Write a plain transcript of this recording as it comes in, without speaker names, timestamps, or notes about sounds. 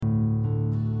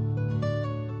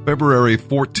February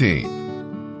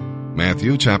 14,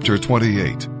 Matthew chapter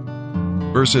 28,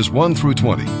 verses 1 through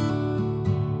 20.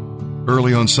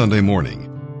 Early on Sunday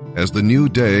morning, as the new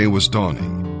day was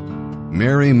dawning,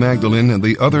 Mary Magdalene and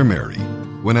the other Mary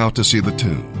went out to see the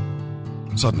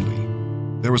tomb.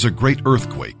 Suddenly, there was a great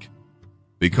earthquake,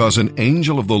 because an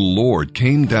angel of the Lord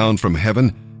came down from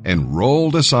heaven and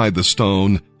rolled aside the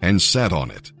stone and sat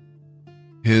on it.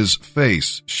 His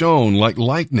face shone like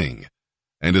lightning,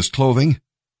 and his clothing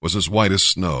was as white as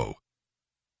snow.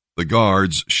 The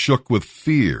guards shook with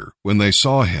fear when they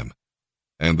saw him,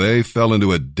 and they fell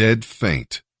into a dead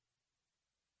faint.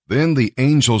 Then the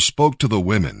angel spoke to the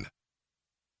women.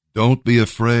 "Don't be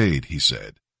afraid," he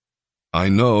said. "I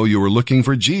know you are looking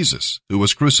for Jesus, who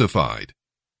was crucified.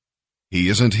 He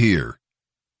isn't here.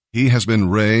 He has been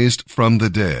raised from the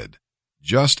dead,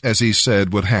 just as he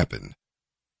said would happen.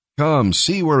 Come,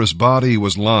 see where his body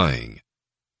was lying.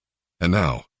 And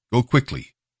now, go quickly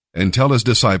and tell his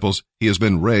disciples he has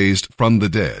been raised from the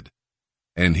dead,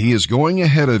 and he is going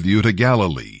ahead of you to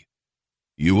Galilee.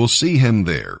 You will see him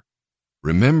there.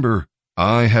 Remember,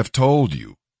 I have told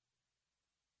you."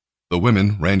 The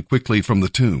women ran quickly from the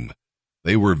tomb.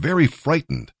 They were very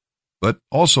frightened, but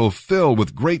also filled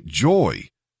with great joy,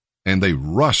 and they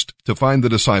rushed to find the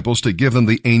disciples to give them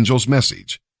the angel's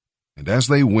message. And as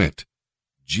they went,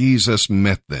 Jesus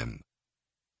met them.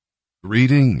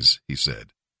 "Greetings," he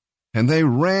said. And they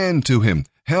ran to him,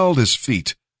 held his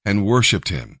feet, and worshipped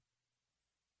him.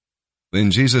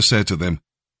 Then Jesus said to them,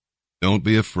 "Don't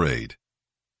be afraid.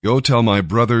 Go tell my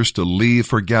brothers to leave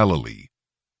for Galilee,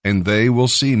 and they will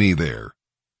see me there."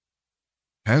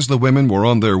 As the women were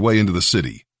on their way into the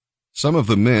city, some of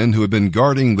the men who had been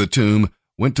guarding the tomb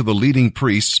went to the leading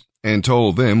priests and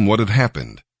told them what had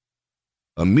happened.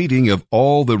 A meeting of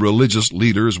all the religious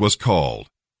leaders was called,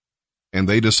 and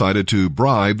they decided to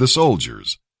bribe the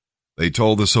soldiers. They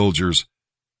told the soldiers,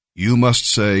 "You must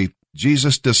say,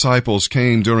 'Jesus' disciples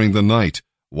came during the night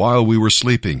while we were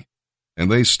sleeping, and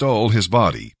they stole his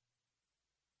body.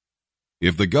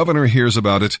 If the governor hears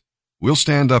about it, we'll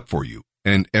stand up for you,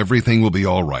 and everything will be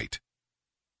all right."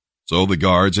 So the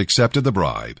guards accepted the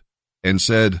bribe and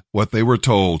said what they were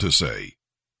told to say.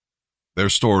 Their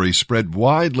story spread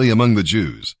widely among the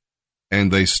Jews,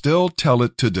 and they still tell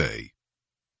it today.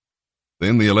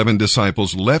 Then the 11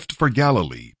 disciples left for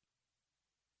Galilee,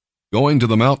 going to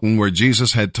the mountain where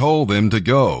Jesus had told them to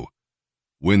go.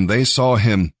 When they saw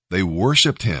him, they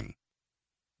worshipped him,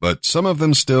 but some of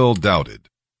them still doubted.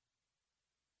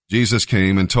 Jesus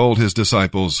came and told his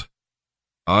disciples,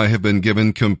 "I have been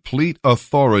given complete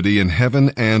authority in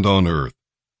heaven and on earth.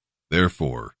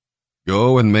 Therefore,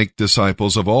 go and make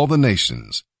disciples of all the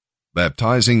nations,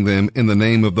 baptizing them in the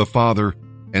name of the Father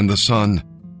and the Son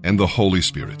and the Holy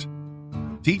Spirit.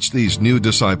 Teach these new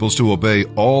disciples to obey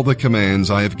all the commands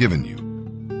I have given you,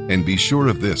 and be sure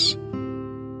of this: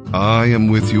 I am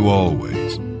with you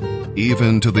always,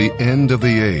 even to the end of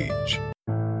the age."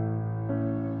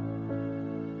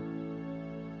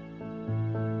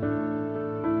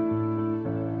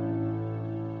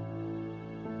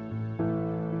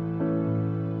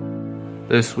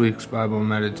 This week's Bible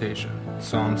meditation,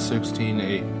 Psalm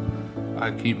 16:8.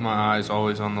 I keep my eyes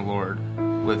always on the Lord.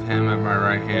 With him at my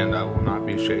right hand I will not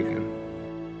be shaken.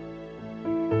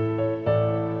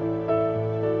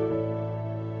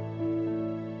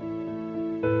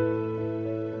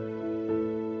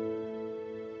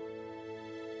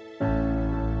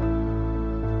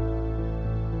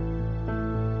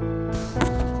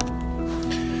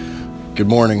 Good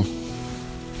morning.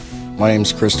 My name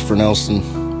is Christopher Nelson.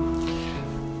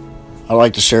 I'd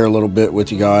like to share a little bit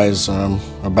with you guys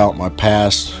about my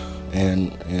past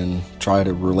and try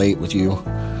to relate with you.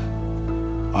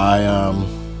 I'm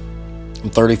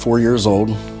 34 years old.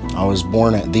 I was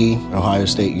born at The Ohio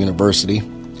State University.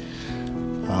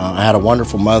 I had a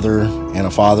wonderful mother and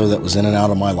a father that was in and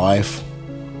out of my life.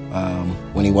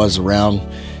 When he was around,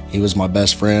 he was my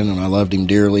best friend, and I loved him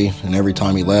dearly, and every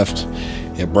time he left,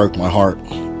 it broke my heart.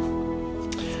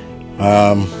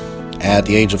 At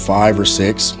the age of 5 or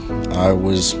 6, I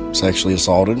was sexually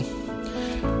assaulted.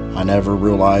 I never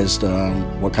realized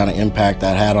what kind of impact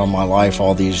that had on my life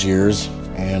all these years.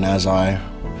 And as I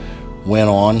went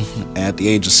on, at the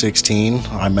age of 16,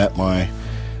 I met my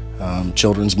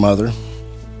children's mother,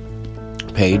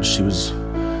 Paige.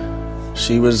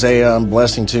 She was a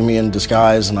blessing to me in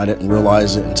disguise, and I didn't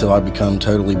realize it until I become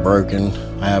totally broken.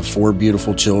 I have 4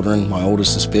 beautiful children. My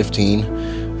oldest is 15.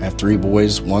 I have 3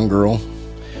 boys, 1 girl.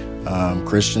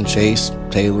 Christian, Chase,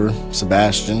 Taylor,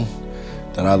 Sebastian,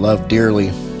 that I love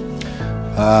dearly.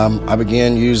 I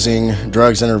began using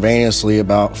drugs intravenously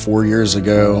about 4 years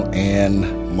ago,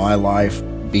 and my life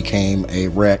became a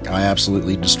wreck. I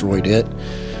absolutely destroyed it.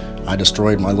 I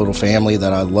destroyed my little family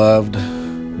that I loved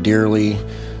dearly,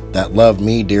 that loved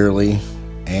me dearly,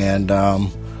 and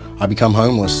I become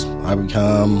homeless. I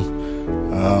become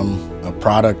a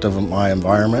product of my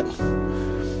environment,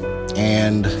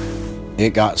 and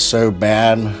it got so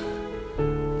bad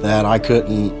that I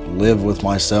couldn't live with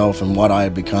myself and what I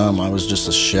had become. I was just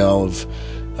a shell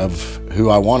of who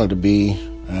I wanted to be,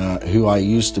 who I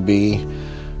used to be,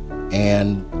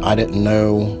 and I didn't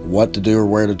know what to do or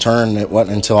where to turn. It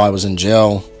wasn't until I was in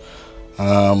jail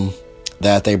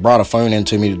that they brought a phone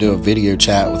into me to do a video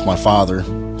chat with my father,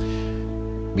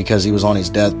 because he was on his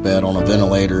deathbed on a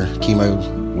ventilator.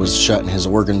 Chemo was shutting his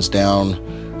organs down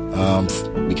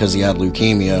because he had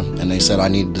leukemia, and they said I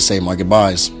needed to say my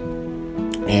goodbyes.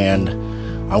 And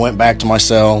I went back to my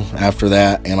cell after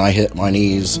that, and I hit my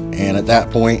knees. And at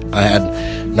that point, I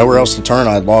had nowhere else to turn.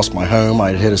 I had lost my home.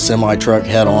 I had hit a semi-truck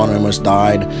head on, almost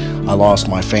died. I lost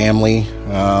my family.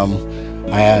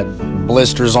 I had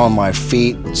blisters on my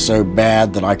feet so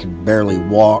bad that I could barely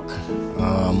walk.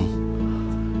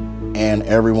 And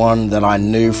everyone that I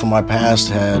knew from my past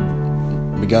had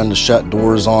begun to shut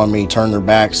doors on me, turn their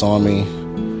backs on me.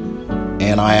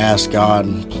 And I asked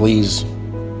God, please,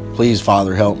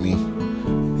 Father, help me,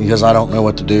 because I don't know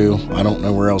what to do. I don't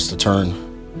know where else to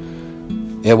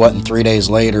turn. It wasn't 3 days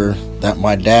later that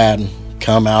my dad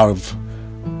come out of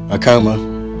a coma.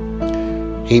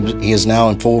 He is now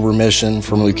in full remission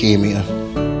from leukemia.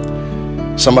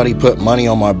 Somebody put money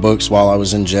on my books while I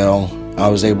was in jail. I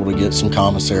was able to get some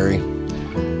commissary.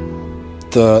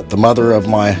 The mother of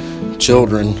my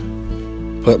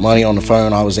children put money on the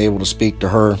phone. I was able to speak to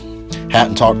her.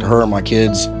 Hadn't talked to her and my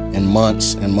kids in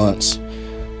months and months.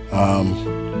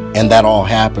 And that all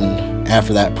happened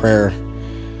after that prayer.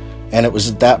 And it was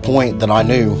at that point that I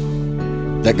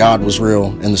knew that God was real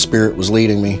and the Spirit was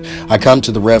leading me. I come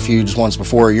to the refuge once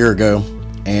before a year ago,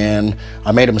 and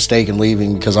I made a mistake in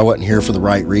leaving because I wasn't here for the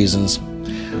right reasons.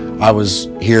 I was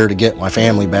here to get my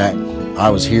family back. I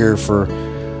was here for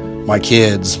my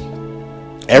kids.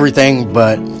 Everything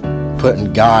but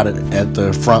putting God at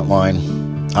the front line.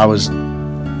 I was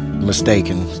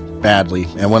mistaken badly.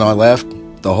 And when I left,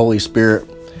 the Holy Spirit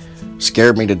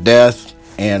scared me to death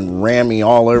and ran me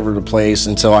all over the place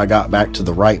until I got back to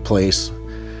the right place.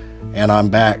 And I'm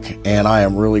back, and I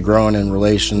am really growing in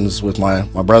relations with my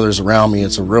brothers around me.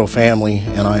 It's a real family,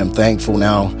 and I am thankful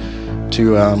now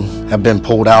to have been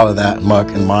pulled out of that muck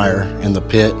and mire in the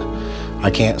pit. I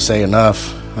can't say enough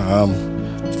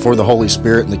for the Holy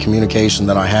Spirit and the communication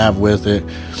that I have with it.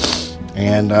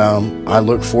 And I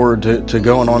look forward to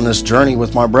going on this journey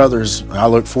with my brothers. I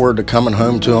look forward to coming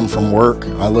home to them from work.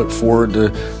 I look forward to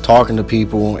talking to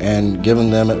people and giving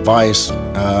them advice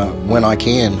when I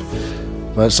can.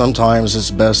 But sometimes it's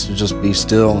best to just be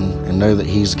still and know that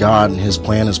He's God and His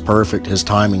plan is perfect. His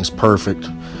timing's perfect.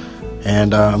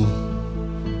 And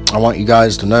I want you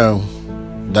guys to know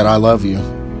that I love you.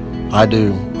 I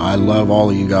do. I love all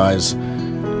of you guys.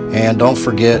 And don't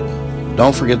forget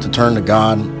to turn to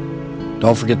God.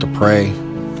 Don't forget to pray.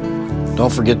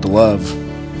 Don't forget to love.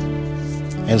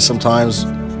 And sometimes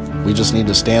we just need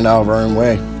to stand out of our own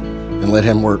way and let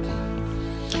Him work.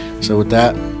 So with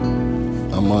that,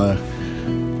 I'm going to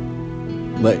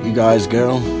let you guys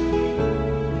go.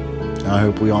 I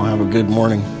hope we all have a good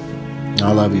morning.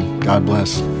 I love you. God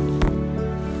bless.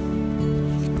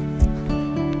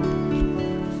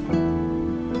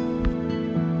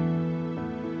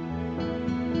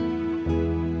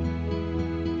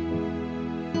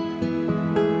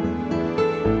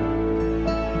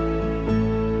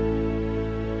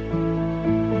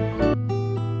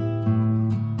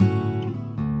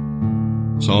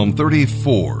 Psalm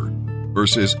 34,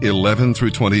 verses 11 through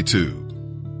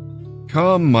 22.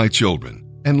 Come, my children,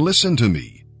 and listen to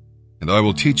me, and I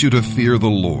will teach you to fear the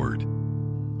Lord.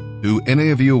 Do any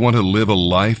of you want to live a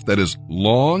life that is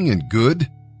long and good?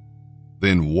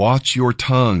 Then watch your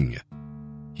tongue.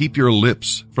 Keep your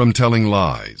lips from telling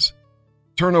lies.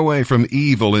 Turn away from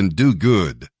evil and do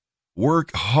good.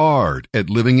 Work hard at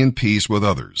living in peace with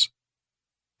others.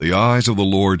 The eyes of the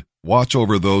Lord watch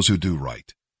over those who do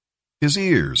right. His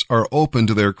ears are open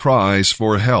to their cries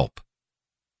for help.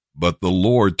 But the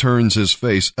Lord turns His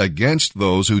face against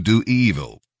those who do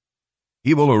evil.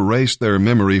 He will erase their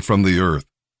memory from the earth.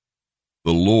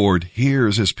 The Lord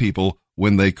hears His people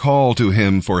when they call to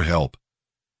Him for help.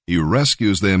 He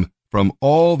rescues them from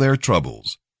all their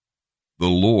troubles. The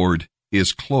Lord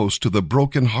is close to the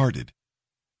brokenhearted.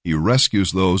 He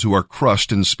rescues those who are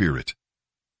crushed in spirit.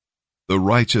 The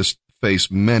righteous face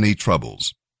many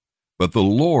troubles, but the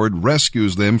Lord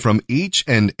rescues them from each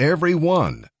and every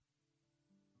one.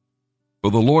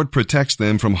 for the Lord protects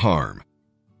them from harm.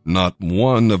 Not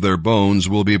one of their bones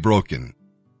will be broken.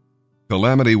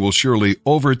 Calamity will surely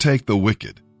overtake the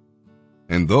wicked,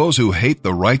 and those who hate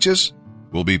the righteous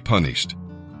will be punished.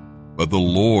 But the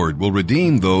Lord will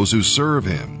redeem those who serve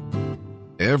him.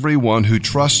 Everyone who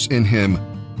trusts in him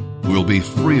will be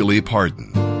freely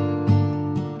pardoned.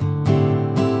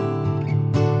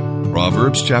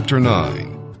 Proverbs chapter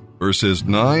 9, verses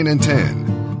 9 and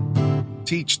 10.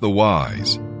 Teach the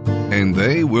wise, and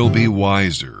they will be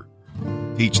wiser.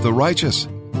 Teach the righteous,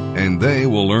 and they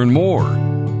will learn more.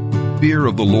 Fear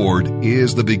of the Lord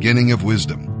is the beginning of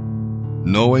wisdom.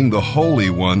 Knowing the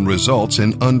Holy One results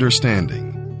in understanding.